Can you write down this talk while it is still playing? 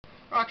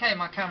Okay,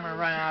 my camera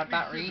ran out of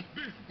battery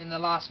in the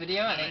last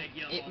video, and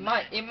it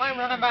might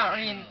run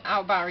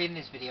out of battery in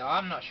this video.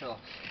 I'm not sure.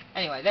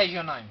 Anyway, there's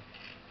your gnome.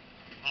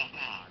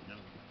 Aha, no.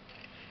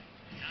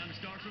 Time to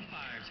start some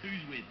fires.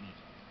 Who's with me?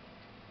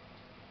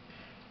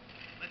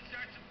 Let's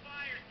start some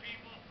fires,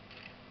 people.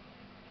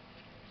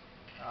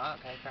 Alright,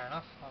 okay, fair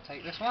enough. I'll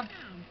take this one.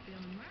 I'm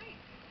feeling right.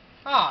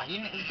 Ah, you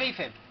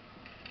defib.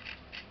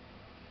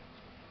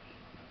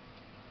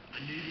 I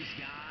knew this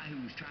guy who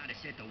was trying to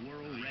set the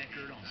world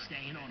record on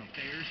staying on a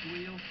Ferris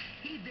wheel.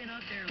 He'd been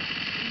up there like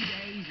 2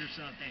 days or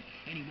something,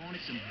 and he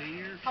wanted some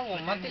beer. I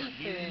want my but they weren't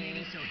giving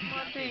any, so he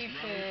My got this rope.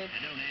 defib.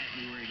 Now, don't ask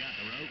me where he got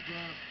the rope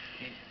from.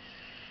 And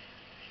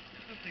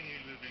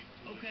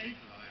okay.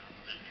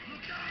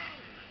 Look out!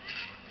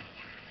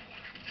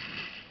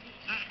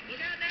 Look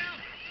out now!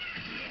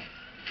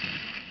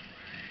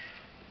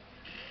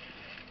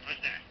 Right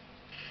there.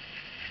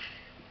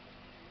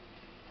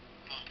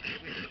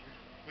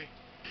 Wait.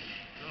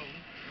 No,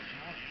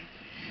 come on.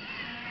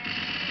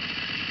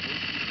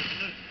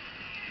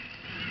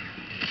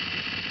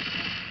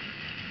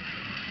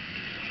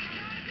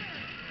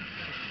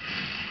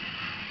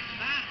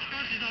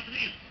 It's not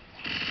me.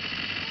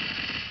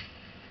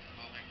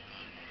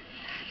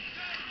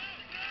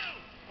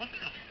 What the?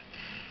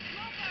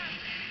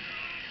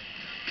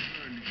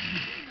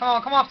 Come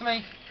on, come after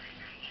me.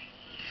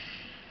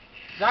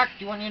 Zach,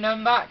 do you want your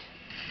gnome back?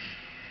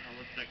 Oh,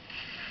 1 second.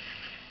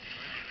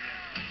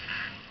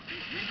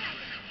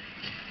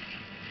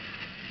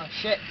 Oh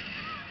shit.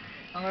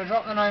 I'm gonna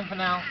drop the gnome for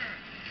now.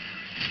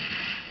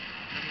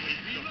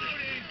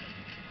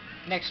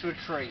 Next to a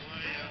tree.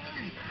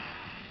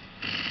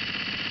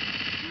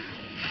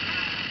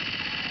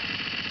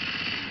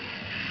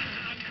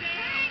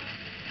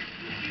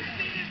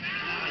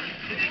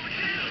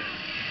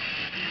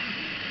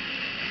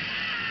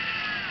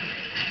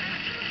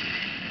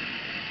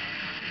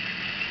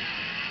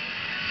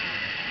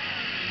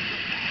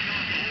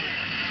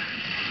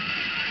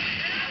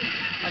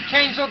 I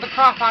chainsawed the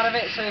crap out of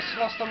it, so it's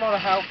lost a lot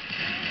of health.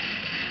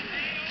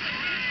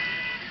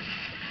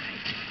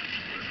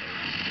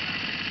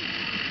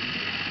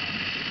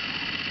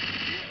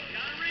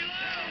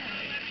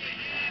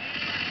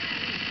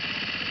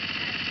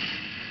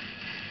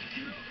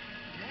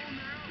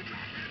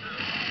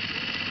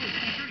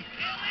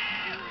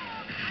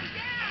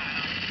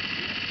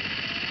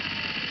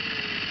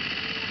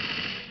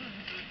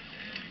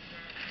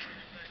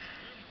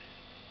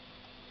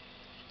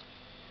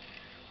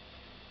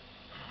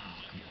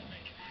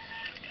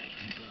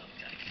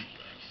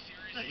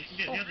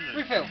 Oh,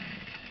 refill.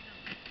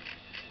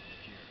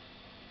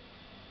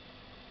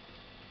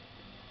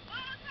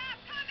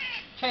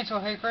 Chainsaw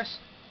here, Chris.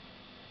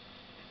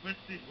 Where's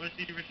the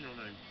original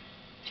name?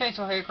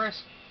 Chainsaw here,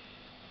 Chris.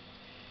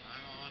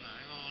 Hang on.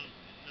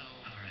 No.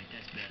 Alright,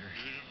 that's better.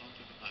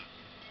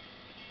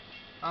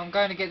 I'm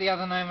going to get the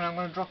other gnome and I'm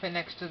going to drop it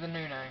next to the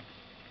new gnome.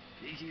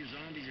 These here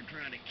zombies are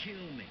trying to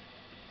kill me.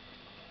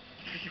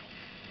 This is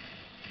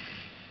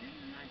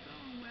not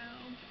going well.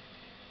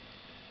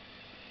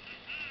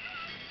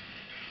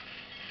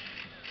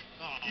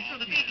 Oh, you saw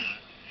the video.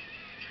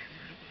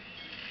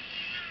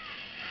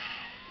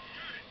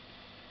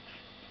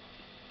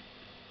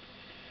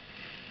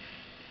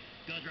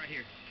 Guns right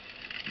here.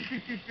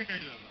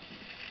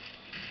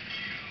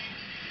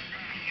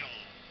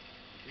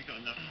 We got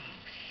enough. Oh,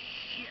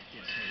 shit.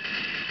 Yes,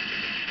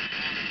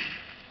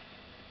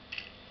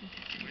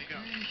 where you go?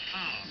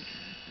 Oh,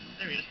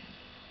 there he is.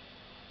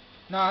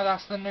 No,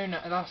 that's the new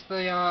gnome. That's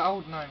the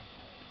old gnome.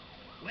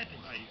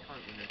 Weapons. Oh, you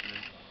can't win it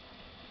then.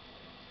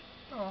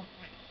 Oh.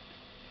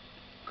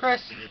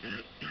 Chris,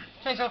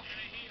 chainsaw.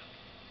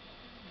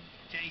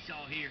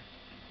 Chainsaw here.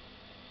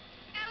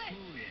 Alex!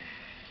 Oh, yeah.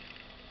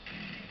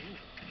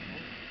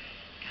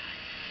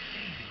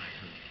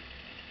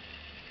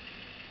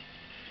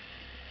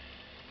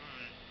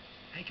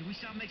 Hey, can we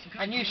stop making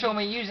some And you saw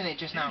me using it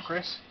just now,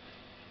 Chris.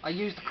 I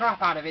used the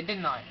crap out of it,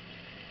 didn't I?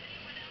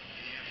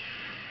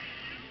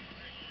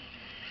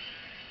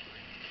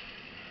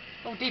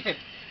 Oh, defib.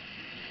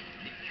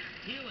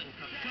 Heal it.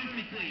 Come to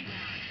me, please.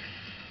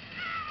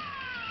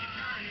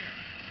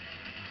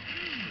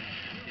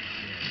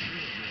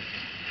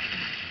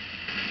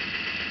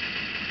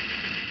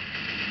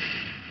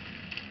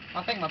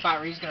 I think my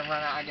battery's going to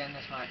run out again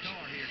this match.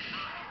 Door here.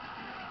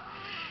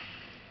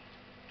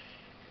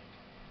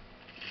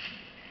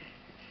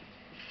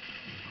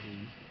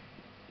 Cool.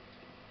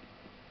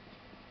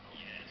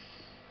 Yes.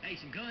 Hey,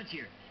 some guns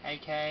here.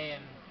 AK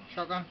and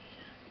shotgun.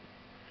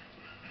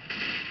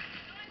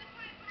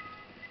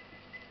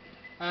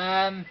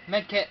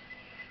 Medkit.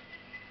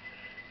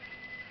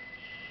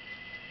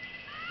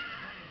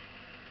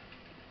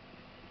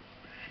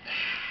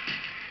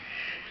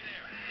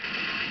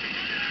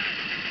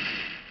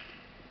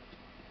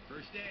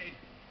 First aid.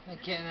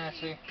 Medkit in there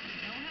too. No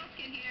health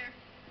kit here.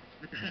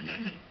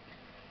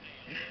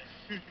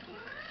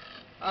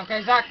 Okay,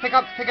 Zach, pick it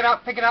up. Pick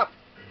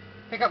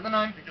up the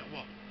gnome. Pick up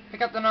what?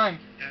 Pick up the gnome.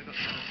 Yeah, I got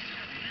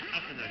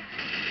afternoon.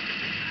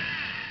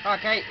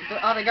 Okay,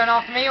 are they going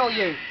after me or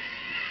you?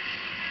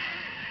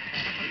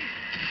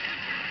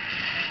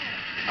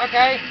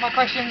 Okay, my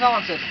question's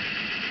answered.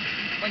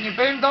 When you're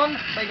boomed on,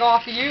 they go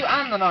after you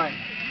and the gnome.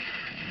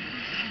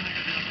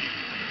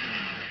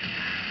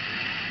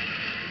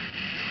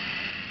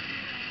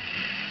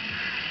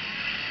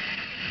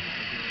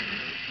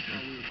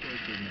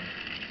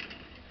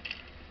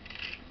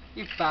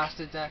 You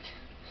bastard, Zach.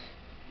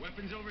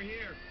 Weapons over here. You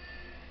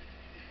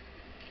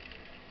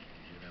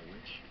hear that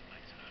witch?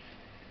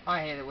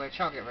 I hear the witch,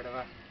 I'll get rid of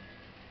her.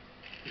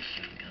 This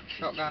shotgun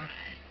feels Shotgun. right.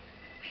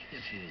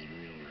 It feels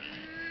real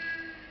right.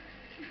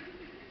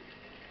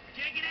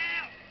 Check it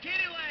out!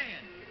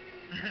 Kittyland!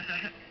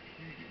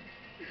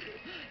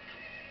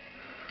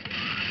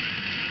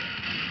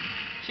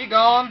 She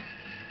gone.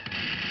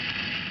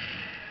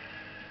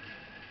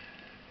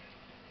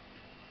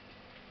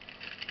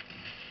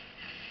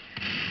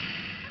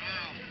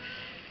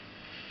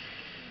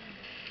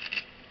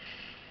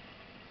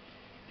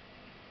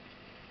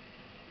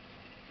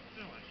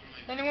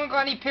 Anyone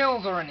got any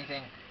pills or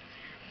anything?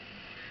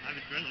 I have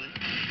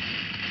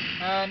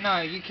adrenaline.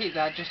 No, you keep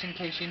that just in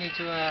case you need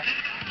to, Humiliate.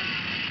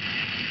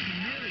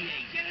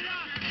 Get it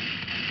up!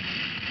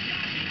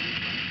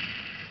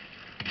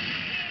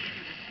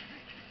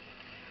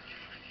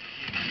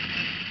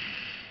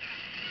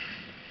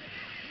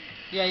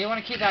 Yeah, you want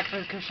to keep that for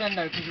the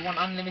crescendo because you want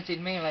unlimited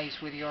melees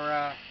with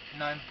your,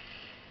 gnome.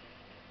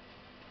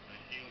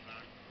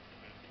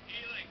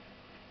 Healing.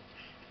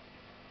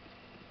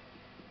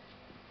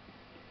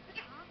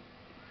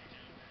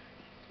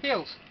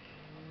 Pills.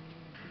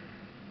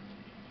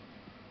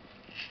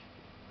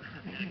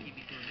 That'll keep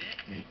you for a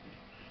bit.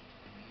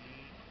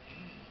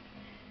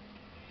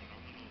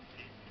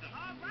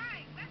 All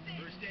right, weapons.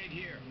 First aid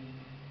here.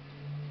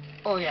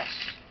 Oh yes.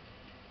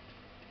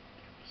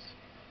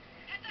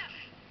 Heads up.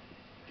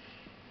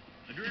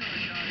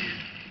 Adrenaline shot here.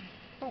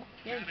 Oh,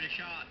 yeah. Having a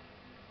shot.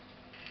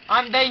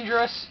 I'm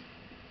dangerous.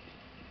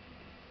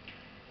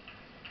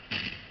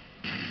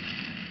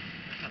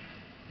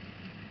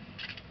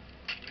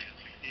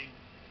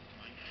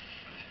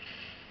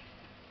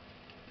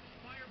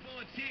 Fire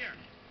bullets here.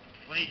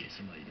 Wait,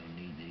 somebody don't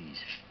need these.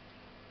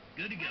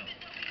 Good to go.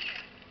 Weapons over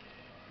here.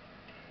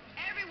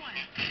 Everyone,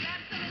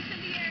 grab some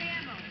incendiary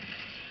ammo.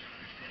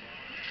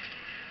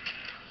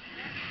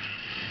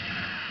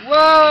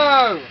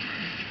 Whoa!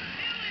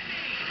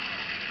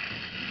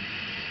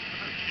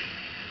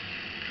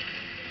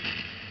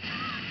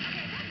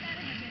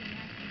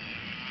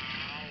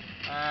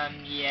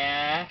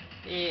 Yeah.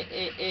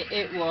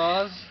 It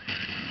was.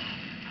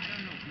 I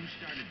don't know who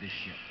started this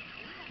shit,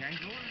 okay?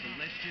 But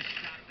let's just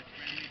stop the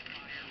friendly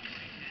fire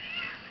right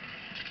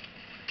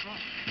now.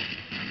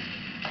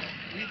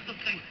 Leave the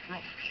thing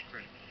from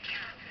Chris.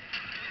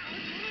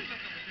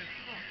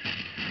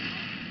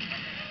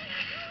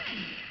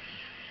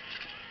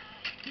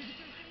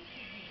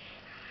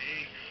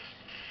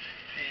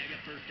 Hey, I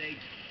got first aid.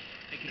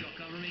 Hey, can y'all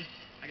cover me?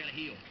 I gotta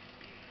heal.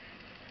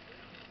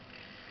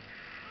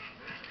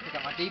 Pick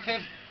up my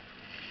D-pip.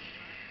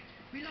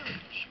 Reload.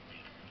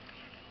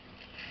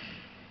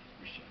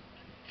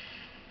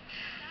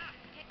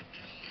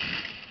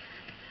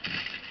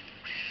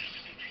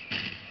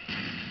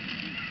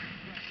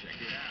 Check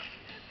it out.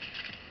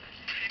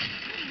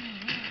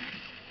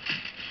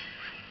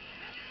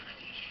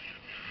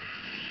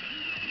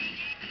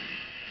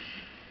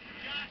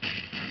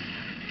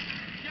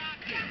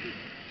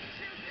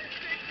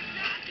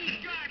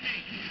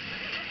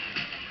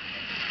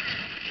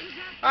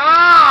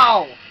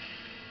 Ow!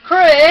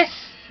 Chris!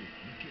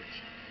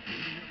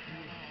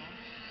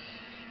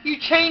 You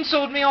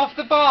chainsawed me off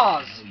the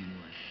bars! Oh, you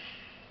want?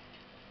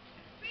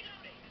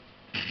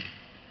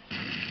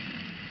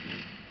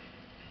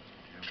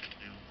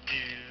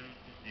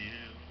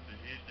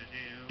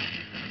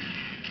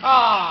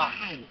 Ah!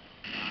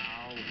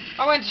 Ow!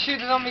 I went to shoot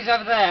the zombies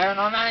over there and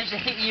I managed to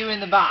hit you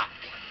in the back.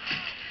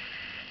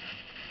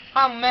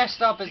 How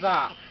messed up is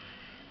that?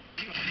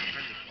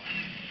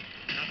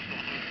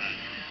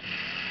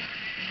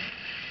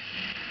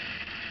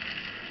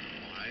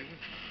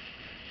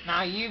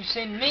 Now you've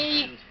seen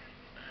me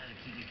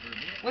Keep you for a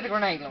bit. with a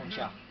grenade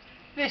launcher.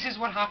 This is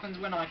what happens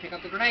when I pick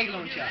up the grenade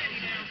launcher.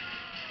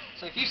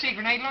 So if you see a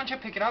grenade launcher,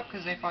 pick it up,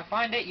 because if I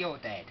find it, you're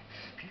dead.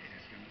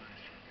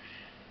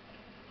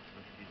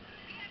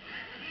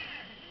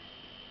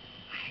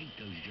 I hate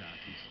those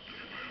jockeys.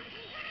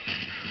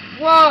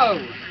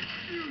 Whoa!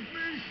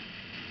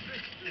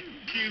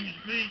 Excuse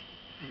me.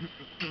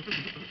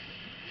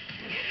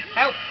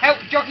 Help! Help!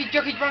 Jockey!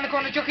 Jockey! Round the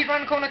corner! Jockey!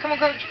 Round the corner! Come on!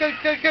 Go! Go!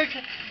 Go! Go!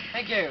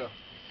 Thank you.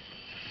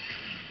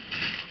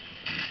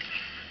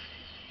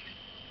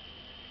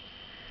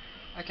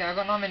 Okay, I've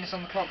got 9 minutes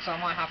on the clock, so I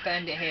might have to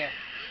end it here.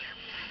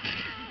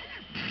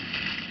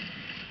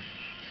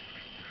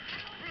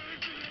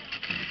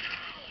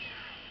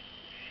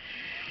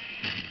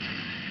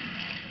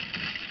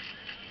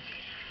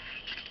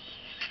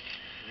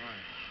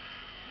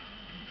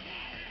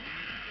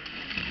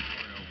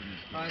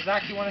 Right,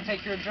 Zach, you want to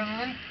take your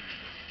adrenaline?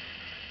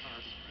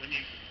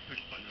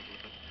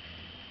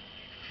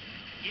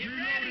 Get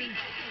ready.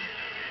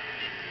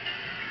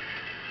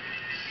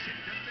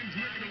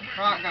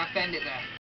 Right, I'm going to have to end it there.